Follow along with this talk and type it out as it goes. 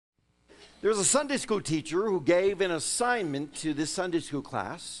There was a Sunday school teacher who gave an assignment to this Sunday school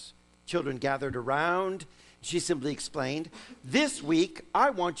class. Children gathered around. She simply explained, "This week, I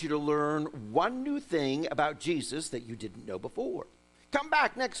want you to learn one new thing about Jesus that you didn't know before. Come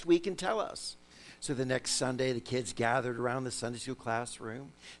back next week and tell us." So the next Sunday, the kids gathered around the Sunday school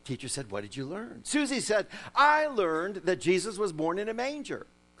classroom. Teacher said, "What did you learn?" Susie said, "I learned that Jesus was born in a manger."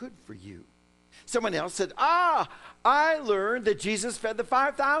 "Good for you." Someone else said, "I learned that Jesus fed the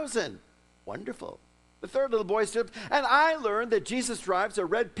 5,000. Wonderful." The third little boy stood up, "And I learned that Jesus drives a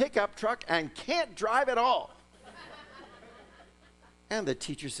red pickup truck and can't drive at all." And the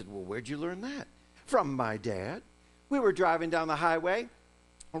teacher said, "Well, where'd you learn that?" "From my dad. We were driving down the highway.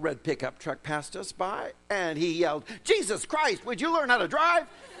 A red pickup truck passed us by, and he yelled, 'Jesus Christ, would you learn how to drive?'"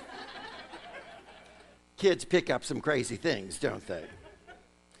 Kids pick up some crazy things, don't they?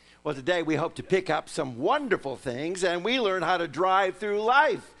 Well, today we hope to pick up some wonderful things, and we learn how to drive through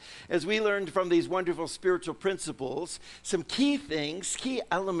life. As we learned from these wonderful spiritual principles, some key things, key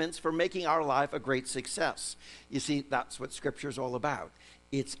elements for making our life a great success. You see, that's what Scripture is all about.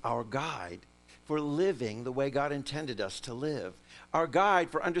 It's our guide for living the way God intended us to live. Our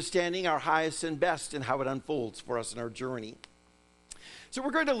guide for understanding our highest and best and how it unfolds for us in our journey. So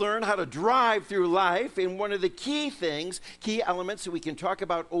we're going to learn how to drive through life in one of the key things, key elements that we can talk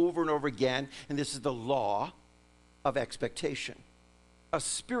about over and over again, and this is the law of expectation. A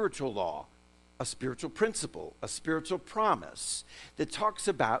spiritual law, a spiritual principle, a spiritual promise that talks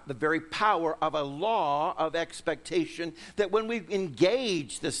about the very power of a law of expectation, that when we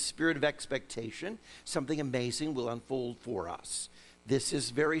engage the spirit of expectation, something amazing will unfold for us. This is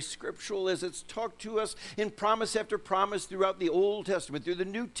very scriptural as it's talked to us in promise after promise throughout the Old Testament, through the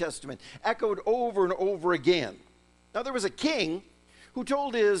New Testament, echoed over and over again. Now, there was a king who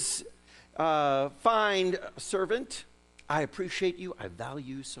told his fine servant, "I appreciate you, I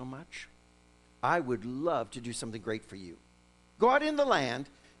value you so much. I would love to do something great for you. Go out in the land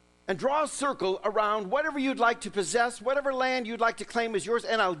and draw a circle around whatever you'd like to possess, whatever land you'd like to claim as yours,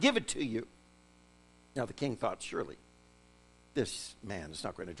 and I'll give it to you." Now, the king thought, surely this man is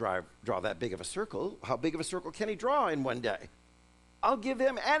not going to draw that big of a circle. How big of a circle can he draw in one day? I'll give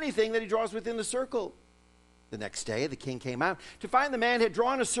him anything that he draws within the circle. The next day, the king came out to find the man had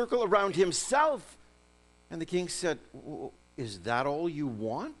drawn a circle around himself. And the king said, "Is that all you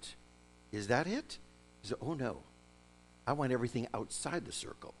want? Is that it?" He said, "Oh, no. I want everything outside the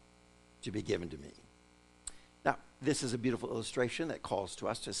circle to be given to me." Now, this is a beautiful illustration that calls to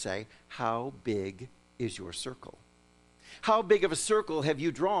us to say, how big is your circle? How big of a circle have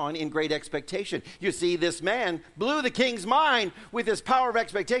you drawn in great expectation? You see, this man blew the king's mind with his power of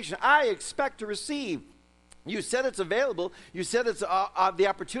expectation. I expect to receive. You said it's available. You said it's the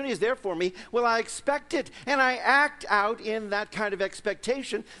opportunity is there for me. Well, I expect it, and I act out in that kind of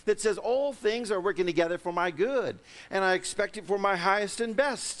expectation that says all things are working together for my good, and I expect it for my highest and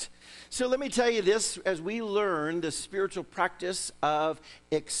best. So let me tell you this, as we learn the spiritual practice of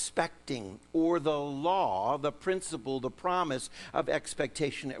expecting, or the law, the principle, the promise of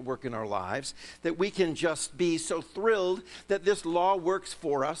expectation at work in our lives, that we can just be so thrilled that this law works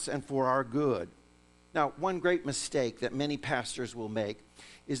for us and for our good. Now, one great mistake that many pastors will make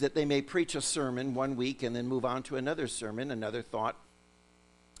is that they may preach a sermon one week and then move on to another sermon, another thought,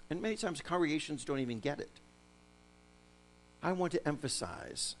 and many times congregations don't even get it. I want to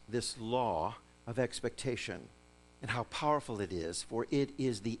emphasize this law of expectation and how powerful it is, for it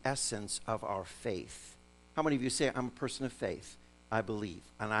is the essence of our faith. How many of you say, "I'm a person of faith. I believe,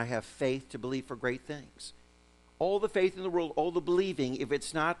 and I have faith to believe for great things"? All the faith in the world, all the believing, if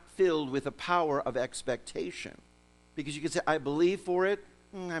it's not filled with the power of expectation. Because you can say, "I believe for it,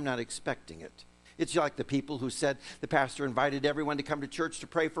 I'm not expecting it." It's like the people who said the pastor invited everyone to come to church to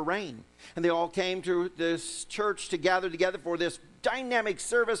pray for rain. And they all came to this church to gather together for this dynamic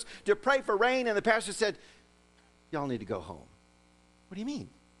service to pray for rain. And the pastor said, "Y'all need to go home." "What do you mean?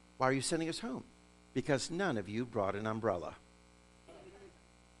 Why are you sending us home?" "Because none of you brought an umbrella."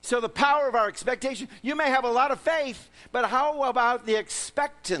 So the power of our expectation, you may have a lot of faith, but how about the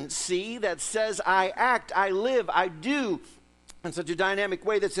expectancy that says I act, I live, I do in such a dynamic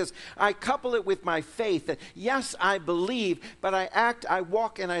way that says I couple it with my faith that yes, I believe, but I act, I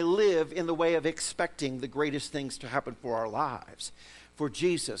walk, and I live in the way of expecting the greatest things to happen for our lives. for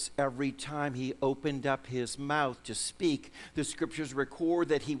Jesus, every time he opened up his mouth to speak, the scriptures record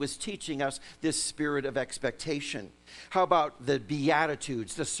that he was teaching us this spirit of expectation. How about the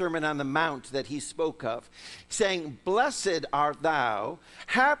Beatitudes, the Sermon on the Mount that he spoke of, saying, "Blessed art thou,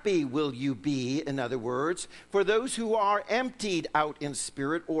 happy will you be," in other words, for those who are emptied out in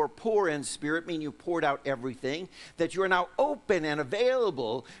spirit or poor in spirit, meaning you poured out everything, that you are now open and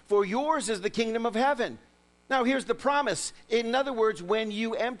available, for yours is the kingdom of heaven. Now, here's the promise. In other words, when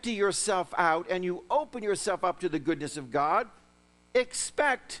you empty yourself out and you open yourself up to the goodness of God,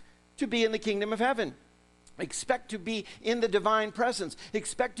 expect to be in the kingdom of heaven. Expect to be in the divine presence.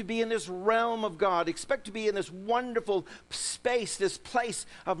 Expect to be in this realm of God. Expect to be in this wonderful space, this place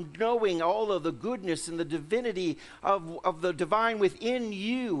of knowing all of the goodness and the divinity of the divine within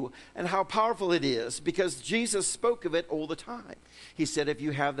you and how powerful it is, because Jesus spoke of it all the time. He said, if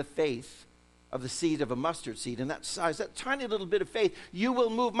you have the faith of the seed of a mustard seed, and that size, that tiny little bit of faith, you will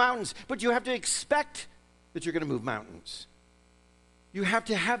move mountains. But you have to expect that you're going to move mountains. You have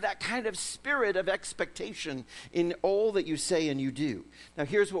to have that kind of spirit of expectation in all that you say and you do. Now,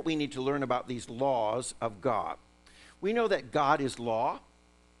 here's what we need to learn about these laws of God. We know that God is law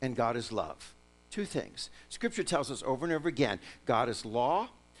and God is love. Two things. Scripture tells us over and over again, God is law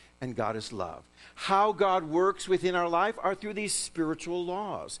and God is love. How God works within our life are through these spiritual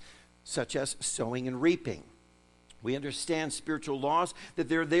laws, such as sowing and reaping. We understand spiritual laws, that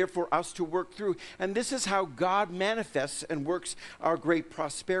they're there for us to work through. And this is how God manifests and works our great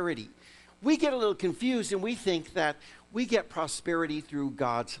prosperity. We get a little confused and we think that we get prosperity through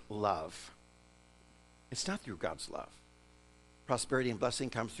God's love. It's not through God's love. Prosperity and blessing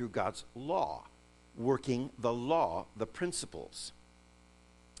comes through God's law, working the law, the principles.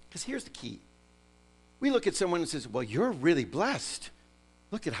 Because here's the key. We look at someone and says, well, you're really blessed.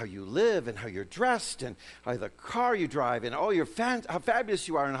 Look at how you live and how you're dressed and how the car you drive and all how fabulous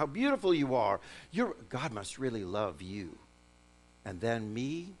you are and how beautiful you are. God must really love you. And then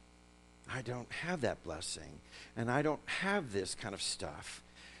me, I don't have that blessing and I don't have this kind of stuff.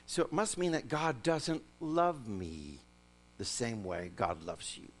 So it must mean that God doesn't love me the same way God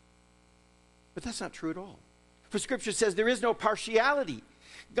loves you. But that's not true at all. For Scripture says there is no partiality.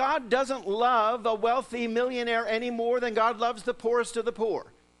 God doesn't love a wealthy millionaire any more than God loves the poorest of the poor.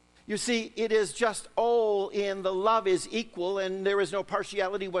 You see, it is just all in the love is equal and there is no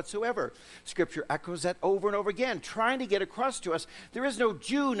partiality whatsoever. Scripture echoes that over and over again, trying to get across to us. There is no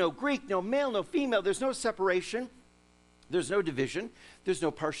Jew, no Greek, no male, no female. There's no separation. There's no division. There's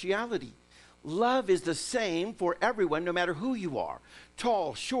no partiality. Love is the same for everyone, no matter who you are.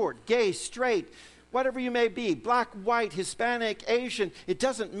 Tall, short, gay, straight, whatever you may be, black, white, Hispanic, Asian, it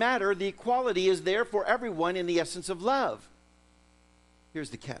doesn't matter. The equality is there for everyone in the essence of love. Here's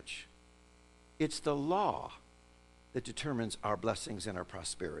the catch. It's the law that determines our blessings and our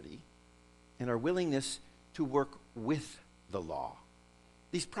prosperity and our willingness to work with the law.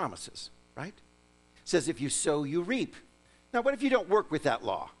 These promises, right? It says if you sow, you reap. Now, what if you don't work with that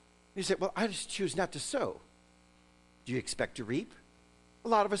law? You say, well, I just choose not to sow. Do you expect to reap? A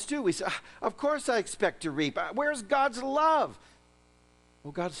lot of us do. We say, of course I expect to reap. Where's God's love?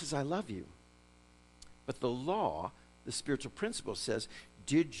 Well, God says, I love you. But the law, the spiritual principle says,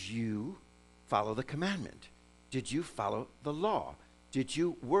 did you follow the commandment? Did you follow the law? Did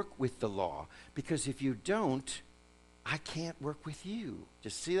you work with the law? Because if you don't, I can't work with you.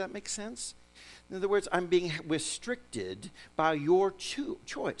 Just see that makes sense? In other words, I'm being restricted by your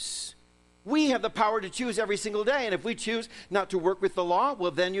choice. We have the power to choose every single day, and if we choose not to work with the law,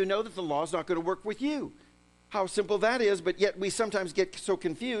 well, then you know that the law is not going to work with you. How simple that is, but yet we sometimes get so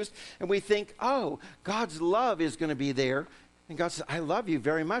confused, and we think, oh, God's love is going to be there, and God says, I love you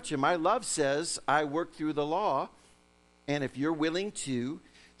very much, and my love says I work through the law, and if you're willing to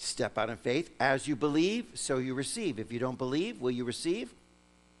step out in faith, as you believe, so you receive. If you don't believe, will you receive?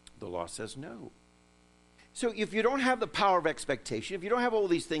 The law says no. So if you don't have the power of expectation, if you don't have all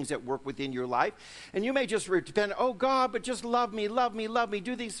these things that work within your life, and you may just depend, oh God, but just love me, love me, love me,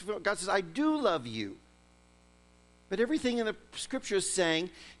 do these. God says, I do love you. But everything in the Scripture is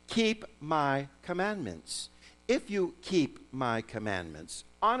saying, keep my commandments. If you keep my commandments.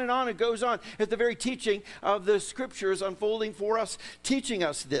 On and on it goes on. It's the very teaching of the Scriptures unfolding for us, teaching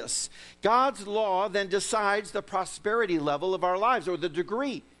us this. God's law then decides the prosperity level of our lives, or the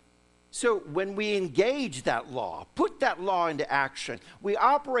degree. So when we engage that law, put that law into action, we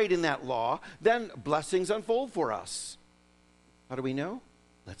operate in that law, then blessings unfold for us. How do we know?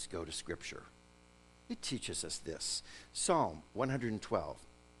 Let's go to Scripture. It teaches us this. Psalm 112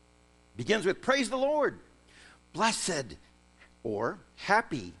 begins with, praise the Lord. Blessed or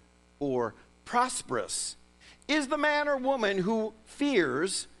happy or prosperous is the man or woman who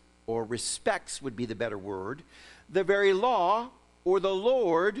fears, or respects would be the better word, the very law or the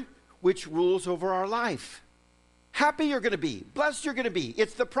Lord which rules over our life. Happy you're going to be. Blessed you're going to be.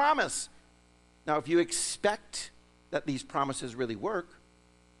 It's the promise. Now, if you expect that these promises really work,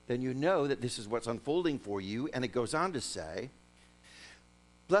 then you know that this is what's unfolding for you. And it goes on to say,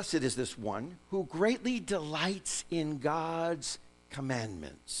 blessed is this one who greatly delights in God's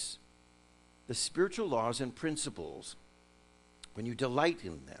commandments. The spiritual laws and principles, when you delight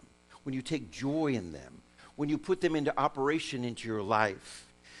in them, when you take joy in them, when you put them into operation into your life,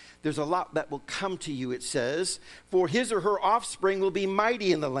 there's a lot that will come to you, it says. For his or her offspring will be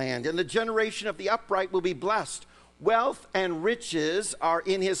mighty in the land, and the generation of the upright will be blessed. Wealth and riches are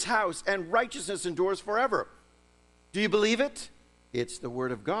in his house, and righteousness endures forever. Do you believe it? It's the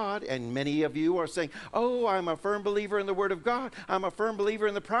word of God, and many of you are saying, oh, I'm a firm believer in the word of God. I'm a firm believer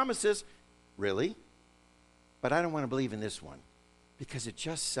in the promises. Really? But I don't want to believe in this one because it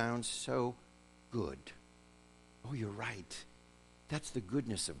just sounds so good. Oh, you're right. That's the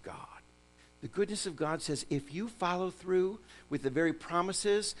goodness of God. The goodness of God says if you follow through with the very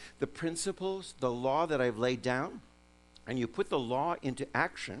promises, the principles, the law that I've laid down, and you put the law into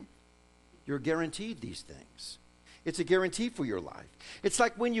action, you're guaranteed these things. It's a guarantee for your life. It's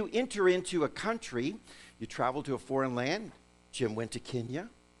like when you enter into a country, you travel to a foreign land. Jim went to Kenya.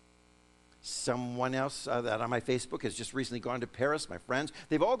 Someone else that on my Facebook has just recently gone to Paris, my friends.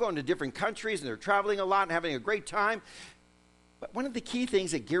 They've all gone to different countries, and they're traveling a lot and having a great time. But one of the key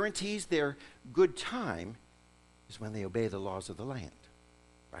things that guarantees their good time is when they obey the laws of the land,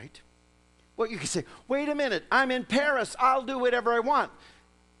 right? Well, you can say, wait a minute, I'm in Paris, I'll do whatever I want.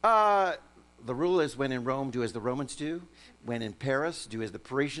 The rule is when in Rome, do as the Romans do. When in Paris, do as the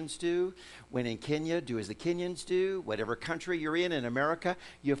Parisians do. When in Kenya, do as the Kenyans do. Whatever country you're in America,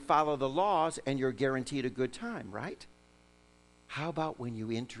 you follow the laws and you're guaranteed a good time, right? How about when you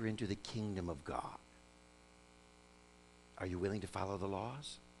enter into the kingdom of God? Are you willing to follow the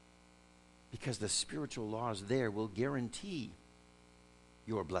laws? Because the spiritual laws there will guarantee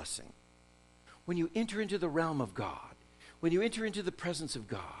your blessing. When you enter into the realm of God, when you enter into the presence of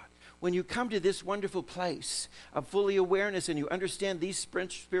God, when you come to this wonderful place of fully awareness and you understand these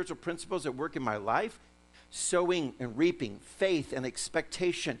spiritual principles that work in my life, sowing and reaping, faith and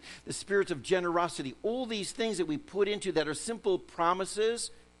expectation, the spirit of generosity, all these things that we put into that are simple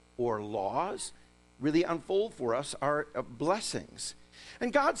promises or laws really unfold for us are blessings.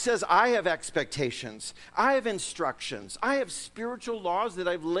 And God says, I have expectations, I have instructions, I have spiritual laws that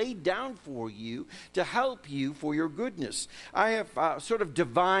I've laid down for you to help you for your goodness. I have sort of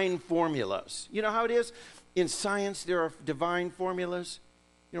divine formulas. You know how it is? In science, there are divine formulas.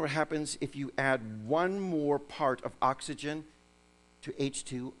 You know what happens if you add one more part of oxygen to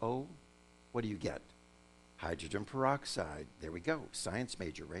H2O? What do you get? Hydrogen peroxide. There we go. Science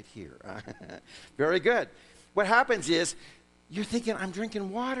major right here. Very good. What happens is, you're thinking, I'm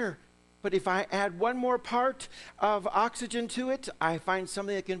drinking water, but if I add one more part of oxygen to it, I find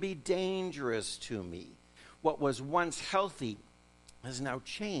something that can be dangerous to me. What was once healthy has now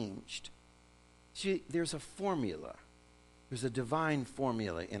changed. See, there's a formula. There's a divine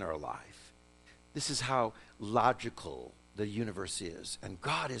formula in our life. This is how logical the universe is. And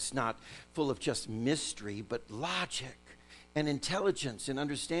God is not full of just mystery, but logic and intelligence and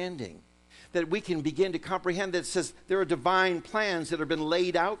understanding. That we can begin to comprehend that it says there are divine plans that have been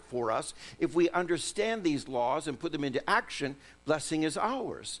laid out for us. If we understand these laws and put them into action, blessing is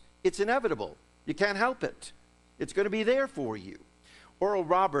ours. It's inevitable. You can't help it. It's going to be there for you. Oral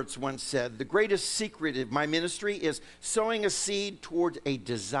Roberts once said, the greatest secret of my ministry is sowing a seed toward a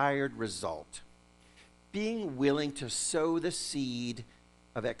desired result. Being willing to sow the seed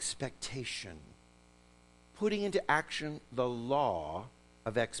of expectation. Putting into action the law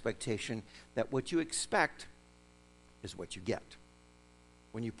of expectation that what you expect is what you get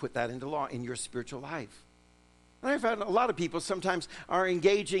when you put that into law in your spiritual life. And I've had a lot of people sometimes are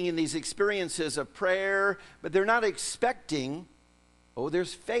engaging in these experiences of prayer, but they're not expecting. Oh,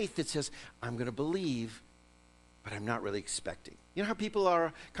 there's faith that says, I'm going to believe, but I'm not really expecting. You know how people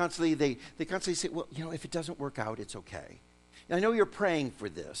are constantly, they constantly say, well, you know, if it doesn't work out, it's okay. And I know you're praying for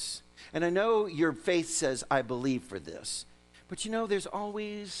this, and I know your faith says, I believe for this. But you know, there's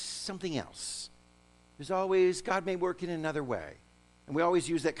always something else. There's always, God may work in another way. And we always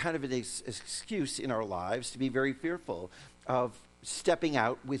use that kind of an excuse in our lives to be very fearful of stepping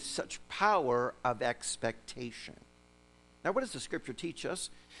out with such power of expectation. Now, what does the scripture teach us?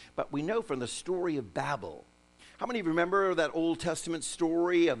 But we know from the story of Babel. How many remember that Old Testament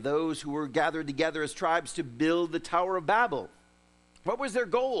story of those who were gathered together as tribes to build the Tower of Babel? What was their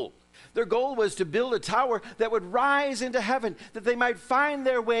goal? Their goal was to build a tower that would rise into heaven, that they might find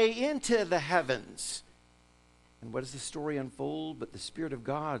their way into the heavens. And what does the story unfold? But the Spirit of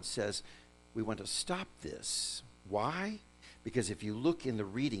God says, we want to stop this. Why? Because if you look in the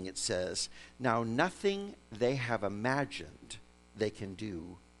reading, it says, now nothing they have imagined they can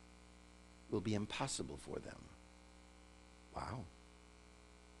do will be impossible for them. Wow.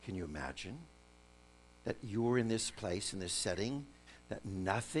 Can you imagine that you're in this place, in this setting, that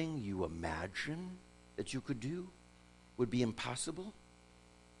nothing you imagine that you could do would be impossible?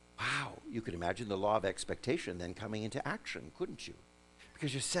 Wow. You could imagine the law of expectation then coming into action, couldn't you?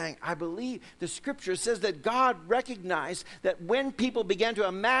 Because you're saying, I believe the scripture says that God recognized that when people began to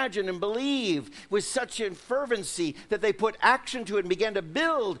imagine and believe with such a fervency that they put action to it and began to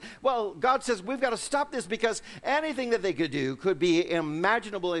build, well, God says we've got to stop this because anything that they could do could be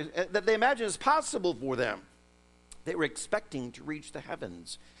imaginable, that they imagine is possible for them. They were expecting to reach the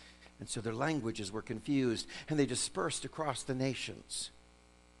heavens. And so their languages were confused and they dispersed across the nations.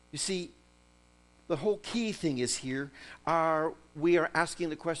 You see, the whole key thing is here, we are asking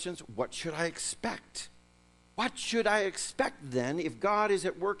the questions, what should I expect? What should I expect then if God is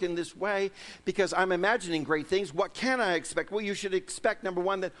at work in this way? Because I'm imagining great things. What can I expect? Well, you should expect, number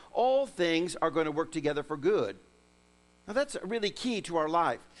one, that all things are going to work together for good. Now, that's really key to our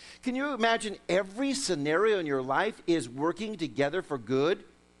life. Can you imagine every scenario in your life is working together for good?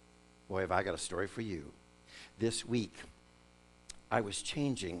 Boy, have I got a story for you. This week, I was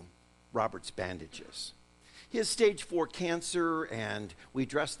changing Robert's bandages. He has stage 4 cancer, and we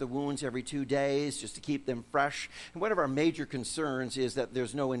dress the wounds every 2 days just to keep them fresh. And one of our major concerns is that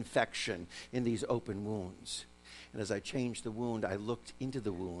there's no infection in these open wounds. And as I changed the wound, I looked into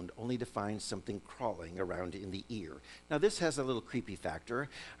the wound only to find something crawling around in the ear. Now, this has a little creepy factor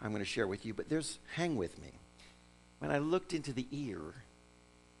I'm going to share with you, but hang with me. When I looked into the ear,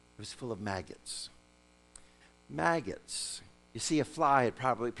 it was full of maggots. Maggots. You see, a fly had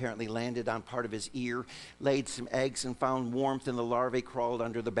apparently landed on part of his ear, laid some eggs and found warmth, and the larvae crawled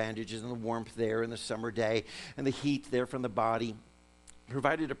under the bandages, and the warmth there in the summer day and the heat there from the body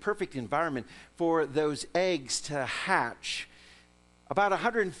provided a perfect environment for those eggs to hatch. About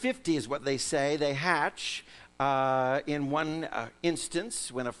 150 is what they say. They hatch in one instance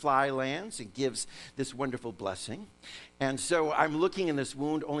when a fly lands. It gives this wonderful blessing. And so I'm looking in this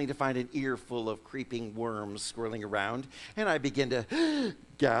wound only to find an ear full of creeping worms swirling around. And I begin to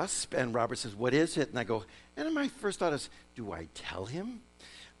gasp. And Robert says, what is it? And I go, and my first thought is, do I tell him?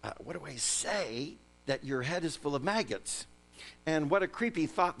 What do I say that your head is full of maggots? And what a creepy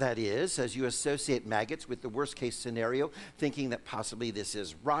thought that is, as you associate maggots with the worst case scenario, thinking that possibly this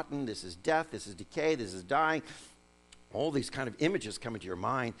is rotten, this is death, this is decay, this is dying. All these kind of images come into your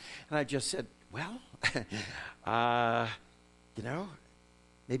mind. And I just said, well,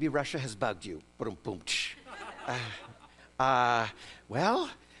 maybe Russia has bugged you. Boom, boom, well,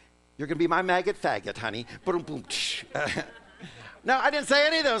 you're going to be my maggot faggot, honey. Boom, boom, No, I didn't say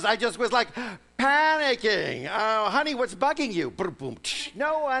any of those. I just was like panicking. Honey, what's bugging you? Boom, boom.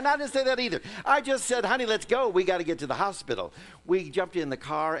 No, and I didn't say that either. I just said, honey, let's go. We got to get to the hospital. We jumped in the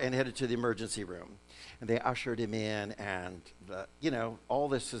car and headed to the emergency room. And they ushered him in, and all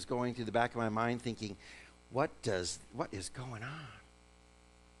this is going through the back of my mind thinking, what is going on?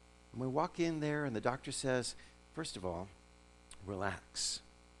 And we walk in there, and the doctor says, first of all, relax.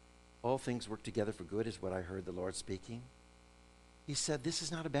 All things work together for good is what I heard the Lord speaking. He said, this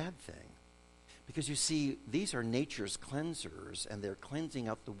is not a bad thing. Because you see, these are nature's cleansers, and they're cleansing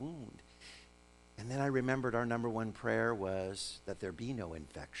out the wound. And then I remembered our number one prayer was that there be no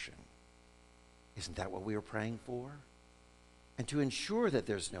infection. Isn't that what we were praying for? And to ensure that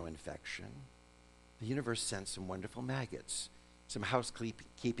there's no infection, the universe sent some wonderful maggots, some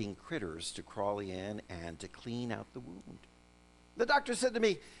housekeeping critters to crawl in and to clean out the wound. The doctor said to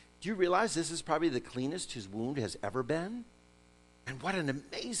me, do you realize this is probably the cleanest his wound has ever been? And what an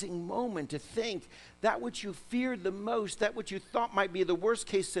amazing moment to think that which you feared the most, that which you thought might be the worst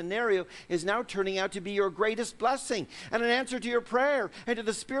case scenario, is now turning out to be your greatest blessing and an answer to your prayer and to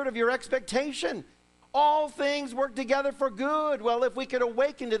the spirit of your expectation. All things work together for good. Well, if we could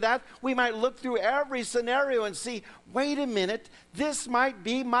awaken to that, we might look through every scenario and see, wait a minute, this might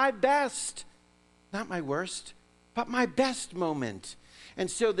be my best. Not my worst, but my best moment. And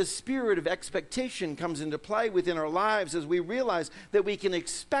so the spirit of expectation comes into play within our lives as we realize that we can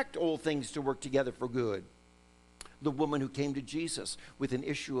expect all things to work together for good. the woman who came to Jesus with an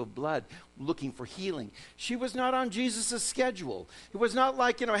issue of blood looking for healing. She was not on Jesus' schedule. It was not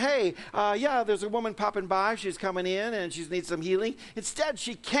like, hey, there's a woman popping by. She's coming in and she needs some healing. Instead,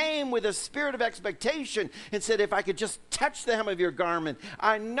 she came with a spirit of expectation and said, if I could just touch the hem of your garment,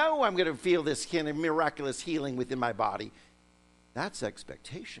 I know I'm going to feel this kind of miraculous healing within my body. That's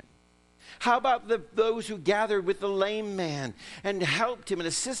expectation. How about those who gathered with the lame man and helped him and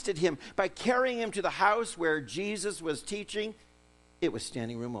assisted him by carrying him to the house where Jesus was teaching? It was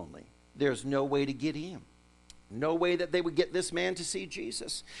standing room only. There's no way to get in. No way that they would get this man to see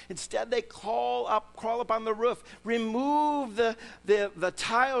Jesus. Instead, they crawl up on the roof, remove the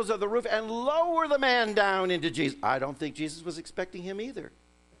tiles of the roof, and lower the man down into Jesus. I don't think Jesus was expecting him either.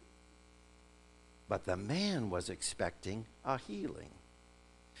 But the man was expecting a healing.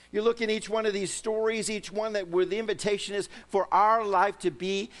 You look in each one of these stories, each one where the invitation is for our life to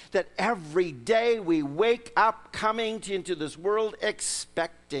be that every day we wake up coming into this world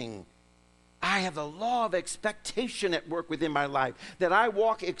expecting. I have the law of expectation at work within my life, that I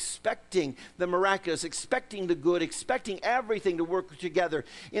walk expecting the miraculous, expecting the good, expecting everything to work together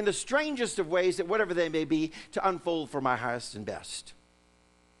in the strangest of ways, that whatever they may be, to unfold for my highest and best.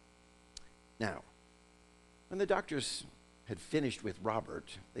 Now, when the doctors had finished with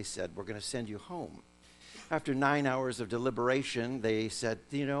Robert, they said, we're going to send you home. After 9 hours of deliberation, they said,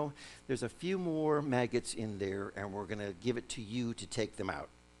 there's a few more maggots in there, and we're going to give it to you to take them out.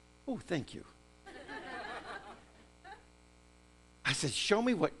 Oh, thank you. I said, show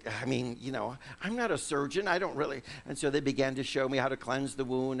me I'm not a surgeon. I don't really. And so they began to show me how to cleanse the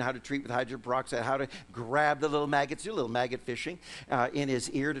wound, how to treat with hydrogen peroxide, how to grab the little maggots, do a little maggot fishing in his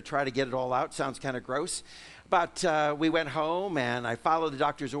ear to try to get it all out. Sounds kind of gross. But we went home, and I followed the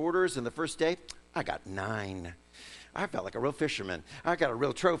doctor's orders, and the first day, I got 9. I felt like a real fisherman. I got a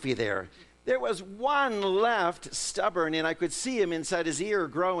real trophy there. There was one left, stubborn, and I could see him inside his ear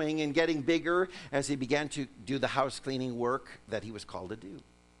growing and getting bigger as he began to do the house cleaning work that he was called to do.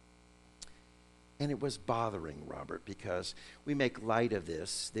 And it was bothering Robert because we make light of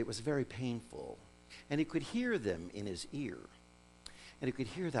this. It was very painful. And he could hear them in his ear. And he could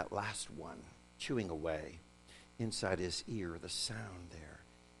hear that last one chewing away inside his ear, the sound there.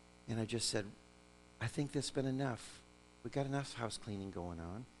 And I just said, I think that's been enough. We've got enough house cleaning going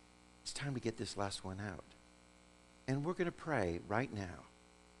on. It's time to get this last one out. And we're going to pray right now.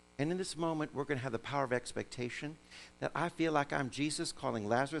 And in this moment, we're going to have the power of expectation that I feel like I'm Jesus calling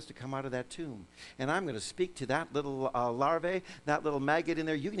Lazarus to come out of that tomb. And I'm going to speak to that little larvae, that little maggot in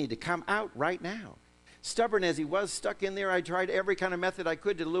there. You need to come out right now. Stubborn as he was, stuck in there, I tried every kind of method I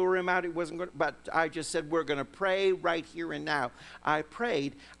could to lure him out. It wasn't going to, but I just said, we're going to pray right here and now. I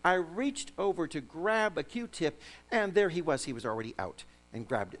prayed. I reached over to grab a Q-tip, and there he was. He was already out and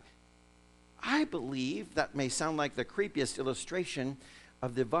grabbed it. I believe that may sound like the creepiest illustration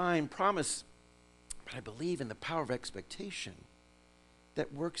of divine promise, but I believe in the power of expectation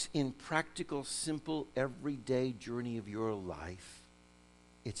that works in practical, simple, everyday journey of your life.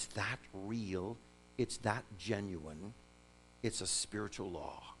 It's that real. It's that genuine. It's a spiritual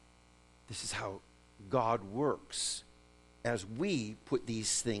law. This is how God works as we put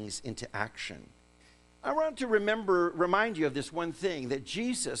these things into action. I want to remind you of this one thing, that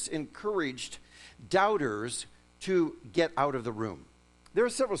Jesus encouraged doubters to get out of the room. There are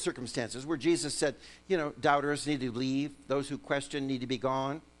several circumstances where Jesus said, doubters need to leave. Those who question need to be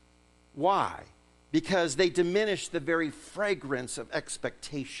gone. Why? Because they diminish the very fragrance of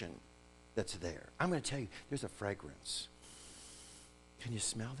expectation that's there. I'm going to tell you, there's a fragrance. Can you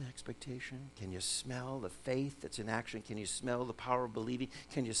smell the expectation? Can you smell the faith that's in action? Can you smell the power of believing?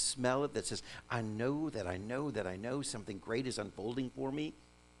 Can you smell it that says, I know that I know that I know something great is unfolding for me?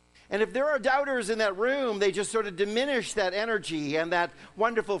 And if there are doubters in that room, they just sort of diminish that energy and that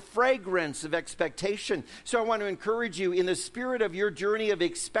wonderful fragrance of expectation. So I want to encourage you, in the spirit of your journey of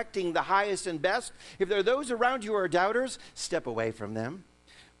expecting the highest and best, if there are those around you who are doubters, step away from them,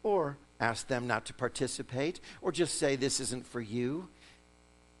 or ask them not to participate, or just say this isn't for you.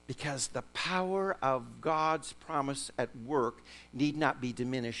 Because the power of God's promise at work need not be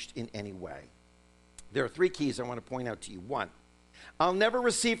diminished in any way. There are 3 keys I want to point out to you. 1, I'll never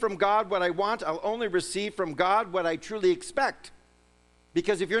receive from God what I want. I'll only receive from God what I truly expect.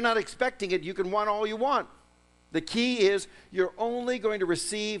 Because if you're not expecting it, you can want all you want. The key is you're only going to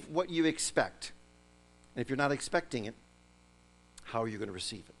receive what you expect. And if you're not expecting it, how are you going to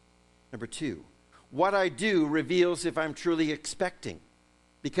receive it? Number 2, what I do reveals if I'm truly expecting.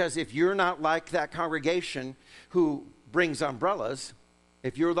 Because if you're not like that congregation who brings umbrellas,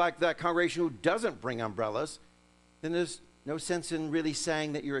 if you're like that congregation who doesn't bring umbrellas, then there's no sense in really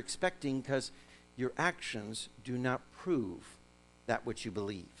saying that you're expecting, because your actions do not prove that which you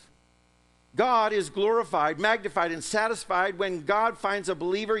believe. God is glorified, magnified, and satisfied when God finds a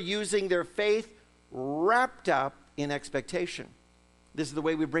believer using their faith wrapped up in expectation. This is the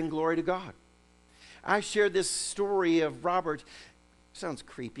way we bring glory to God. I shared this story of Robert. Sounds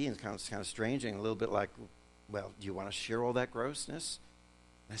creepy and kind of strange and a little bit like, well, do you want to share all that grossness?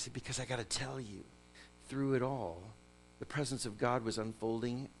 And I said, because I got to tell you, through it all, the presence of God was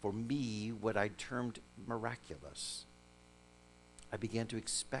unfolding for me what I termed miraculous. I began to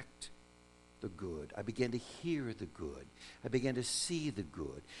expect the good. I began to hear the good. I began to see the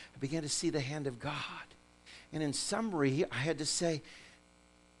good. I began to see the hand of God. And in summary, I had to say,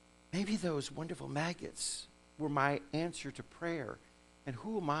 maybe those wonderful maggots were my answer to prayer. And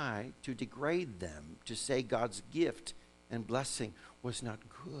who am I to degrade them, to say God's gift and blessing was not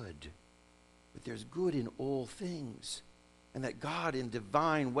good? But there's good in all things. And that God in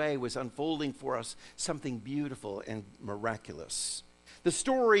divine way was unfolding for us something beautiful and miraculous. The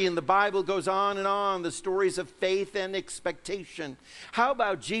story in the Bible goes on, the stories of faith and expectation. How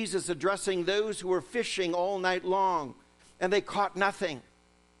about Jesus addressing those who were fishing all night long and they caught nothing?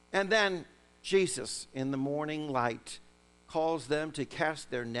 And then Jesus, in the morning light, calls them to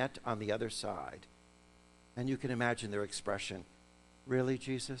cast their net on the other side. And you can imagine their expression. Really,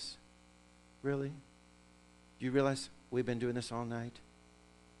 Jesus? Really? Do you realize we've been doing this all night?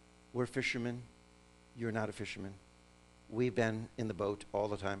 We're fishermen. You're not a fisherman. We've been in the boat all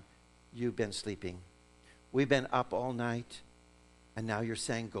the time. You've been sleeping. We've been up all night. And now you're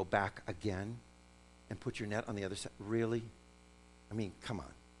saying go back again and put your net on the other side. Really? I mean, come on.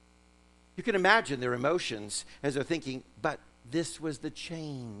 You can imagine their emotions as they're thinking, but this was the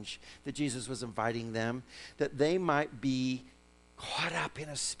change that Jesus was inviting them, that they might be caught up in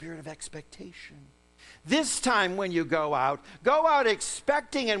a spirit of expectation. This time when you go out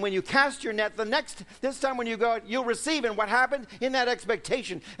expecting, and when you cast your net, this time when you go out, you'll receive. And what happened in that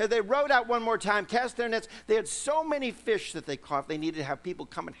expectation? As they rowed out one more time, cast their nets, they had so many fish that they caught, they needed to have people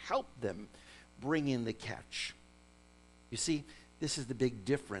come and help them bring in the catch. You see, this is the big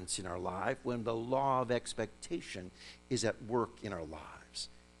difference in our life when the law of expectation is at work in our lives.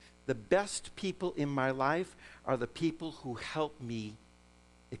 The best people in my life are the people who help me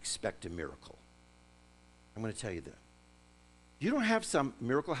expect a miracle. I'm going to tell you that. You don't have some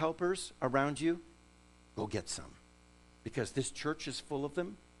miracle helpers around you? Go get some. Because this church is full of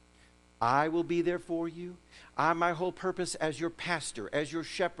them. I will be there for you. My whole purpose as your pastor, as your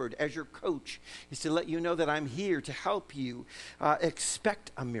shepherd, as your coach is to let you know that I'm here to help you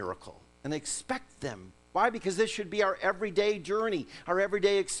expect a miracle and expect them. Why? Because this should be our everyday journey, our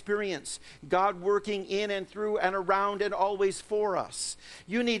everyday experience. God working in and through and around and always for us.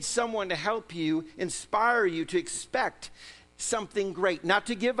 You need someone to help you, inspire you to expect something great. Not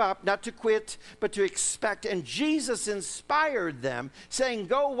to give up, not to quit, but to expect. And Jesus inspired them, saying,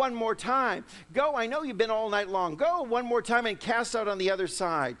 go one more time. Go, I know you've been all night long. Go one more time and cast out on the other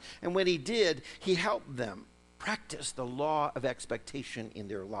side. And when he did, he helped them practice the law of expectation in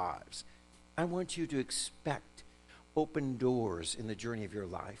their lives. I want you to expect open doors in the journey of your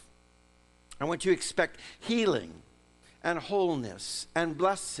life. I want you to expect healing and wholeness and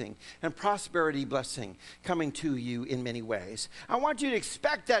blessing and prosperity blessing coming to you in many ways. I want you to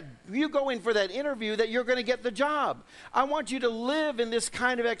expect that you go in for that interview that you're going to get the job. I want you to live in this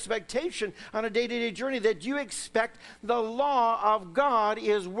kind of expectation on a day-to-day journey that you expect the law of God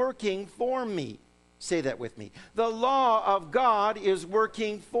is working for me. Say that with me. The law of God is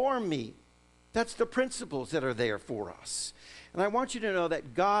working for me. That's the principles that are there for us. And I want you to know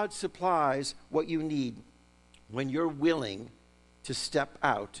that God supplies what you need when you're willing to step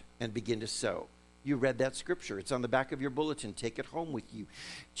out and begin to sow. You read that scripture. It's on the back of your bulletin. Take it home with you.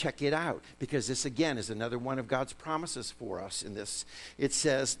 Check it out, because this, again, is another one of God's promises for us in this. It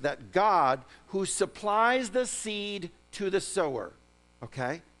says that God, who supplies the seed to the sower,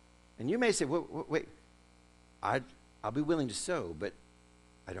 okay? And you may say, wait, I'll be willing to sow, but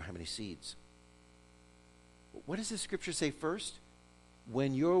I don't have any seeds. What does the scripture say first?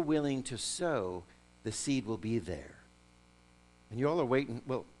 When you're willing to sow, the seed will be there. And you all are waiting,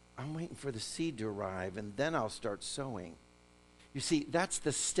 well, I'm waiting for the seed to arrive, and then I'll start sowing. You see, that's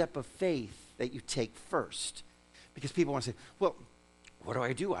the step of faith that you take first. Because people want to say, well,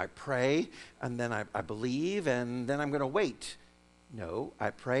 what do? I pray, and then I believe, and then I'm going to wait. No,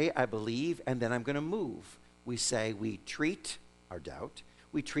 I pray, I believe, and then I'm going to move. We say we treat our doubt.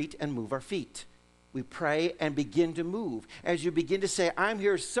 We treat and move our feet. we pray and begin to move. As you begin to say, I'm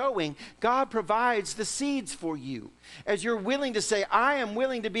here sowing, God provides the seeds for you. As you're willing to say, I am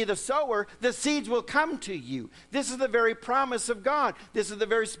willing to be the sower, the seeds will come to you. This is the very promise of God. This is the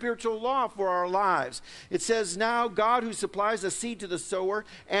very spiritual law for our lives. It says, now God who supplies the seed to the sower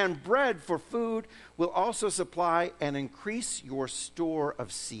and bread for food will also supply and increase your store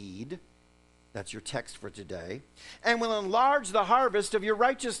of seed. That's your text for today. And will enlarge the harvest of your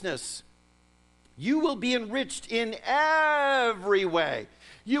righteousness. You will be enriched in every way.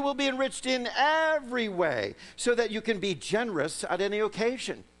 You will be enriched in every way so that you can be generous at any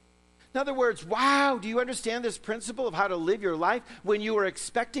occasion. In other words, wow, do you understand this principle of how to live your life when you are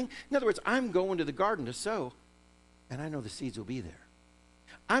expecting? In other words, I'm going to the garden to sow, and I know the seeds will be there.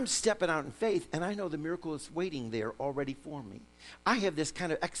 I'm stepping out in faith, and I know the miracle is waiting there already for me. I have this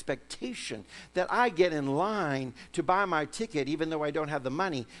kind of expectation that I get in line to buy my ticket, even though I don't have the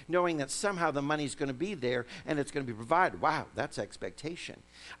money, knowing that somehow the money's going to be there and it's going to be provided. Wow, that's expectation.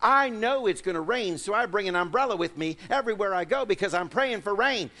 I know it's going to rain, so I bring an umbrella with me everywhere I go because I'm praying for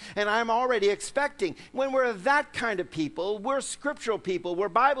rain, and I'm already expecting. When we're that kind of people, we're scriptural people, we're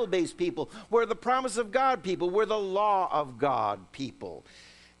Bible-based people, we're the promise of God people, we're the law of God people.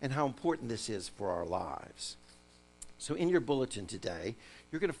 And how important this is for our lives. So in your bulletin today,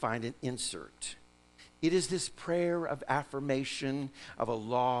 you're going to find an insert. It is this prayer of affirmation of a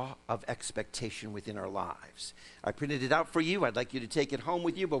law of expectation within our lives. I printed it out for you. I'd like you to take it home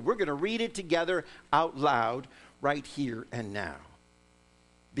with you, but we're going to read it together out loud right here and now.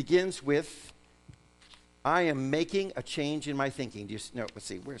 Begins with, I am making a change in my thinking. Do you know? Let's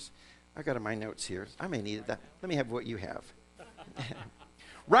see, I got it in my notes here. I may need that. Let me have what you have.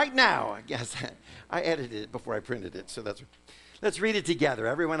 Right now, I guess I edited it before I printed it, so let's read it together,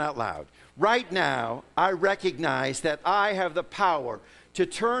 everyone out loud. Right now, I recognize that I have the power to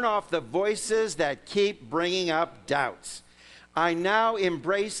turn off the voices that keep bringing up doubts. I now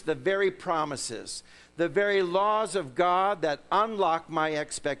embrace the very promises, the very laws of God that unlock my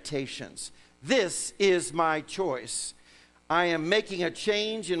expectations. This is my choice. I am making a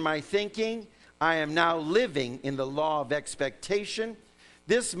change in my thinking. I am now living in the law of expectation.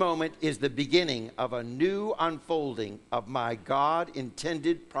 This moment is the beginning of a new unfolding of my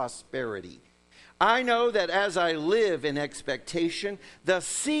God-intended prosperity. I know that as I live in expectation, the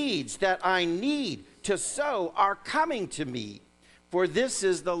seeds that I need to sow are coming to me, for this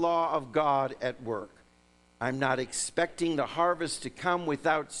is the law of God at work. I'm not expecting the harvest to come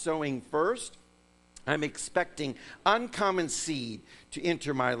without sowing first. I'm expecting uncommon seed to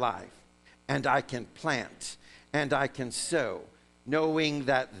enter my life, and I can plant and I can sow, knowing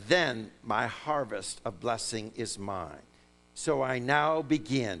that then my harvest of blessing is mine. So I now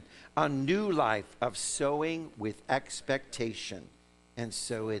begin a new life of sowing with expectation, and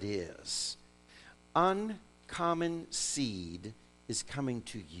so it is. Uncommon seed is coming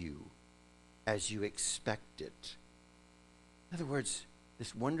to you as you expect it. In other words,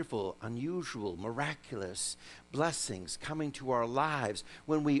 this wonderful, unusual, miraculous blessings coming to our lives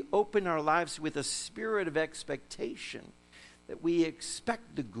when we open our lives with a spirit of expectation. That we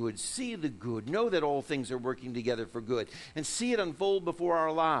expect the good, see the good, know that all things are working together for good, and see it unfold before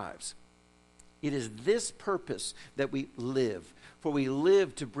our lives. It is this purpose that we live, for we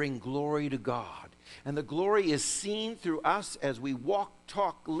live to bring glory to God. And the glory is seen through us as we walk,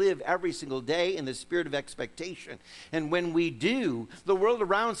 talk, live every single day in the spirit of expectation. And when we do, the world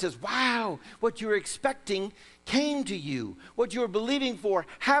around says, wow, what you're expecting came to you. What you were believing for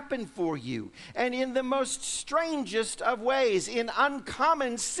happened for you. And in the most strangest of ways, in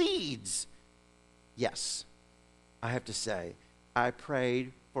uncommon seeds. Yes, I have to say, I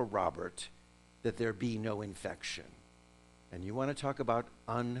prayed for Robert that there be no infection. And you want to talk about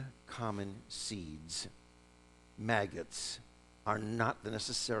uncommon seeds. Maggots are not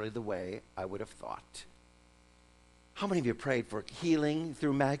necessarily the way I would have thought. How many of you prayed for healing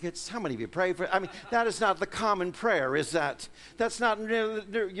through maggots? How many of you prayed for, that is not the common prayer, is that? That's not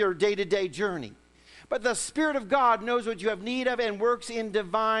your day-to-day journey. But the Spirit of God knows what you have need of and works in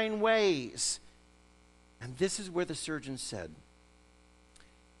divine ways. And this is where the surgeon said,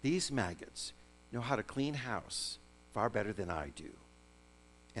 these maggots know how to clean house far better than I do.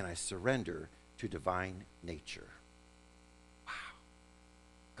 And I surrender to divine nature. Wow.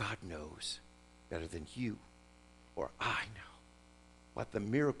 God knows better than you or I know what the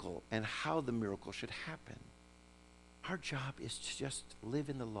miracle and how the miracle should happen. Our job is to just live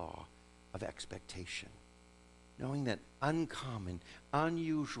in the law of expectation, knowing that uncommon,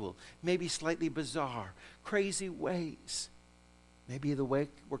 unusual, maybe slightly bizarre, crazy ways may be the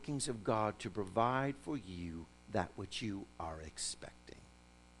workings of God to provide for you that which you are expecting.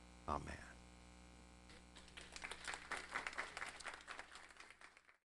 Amen.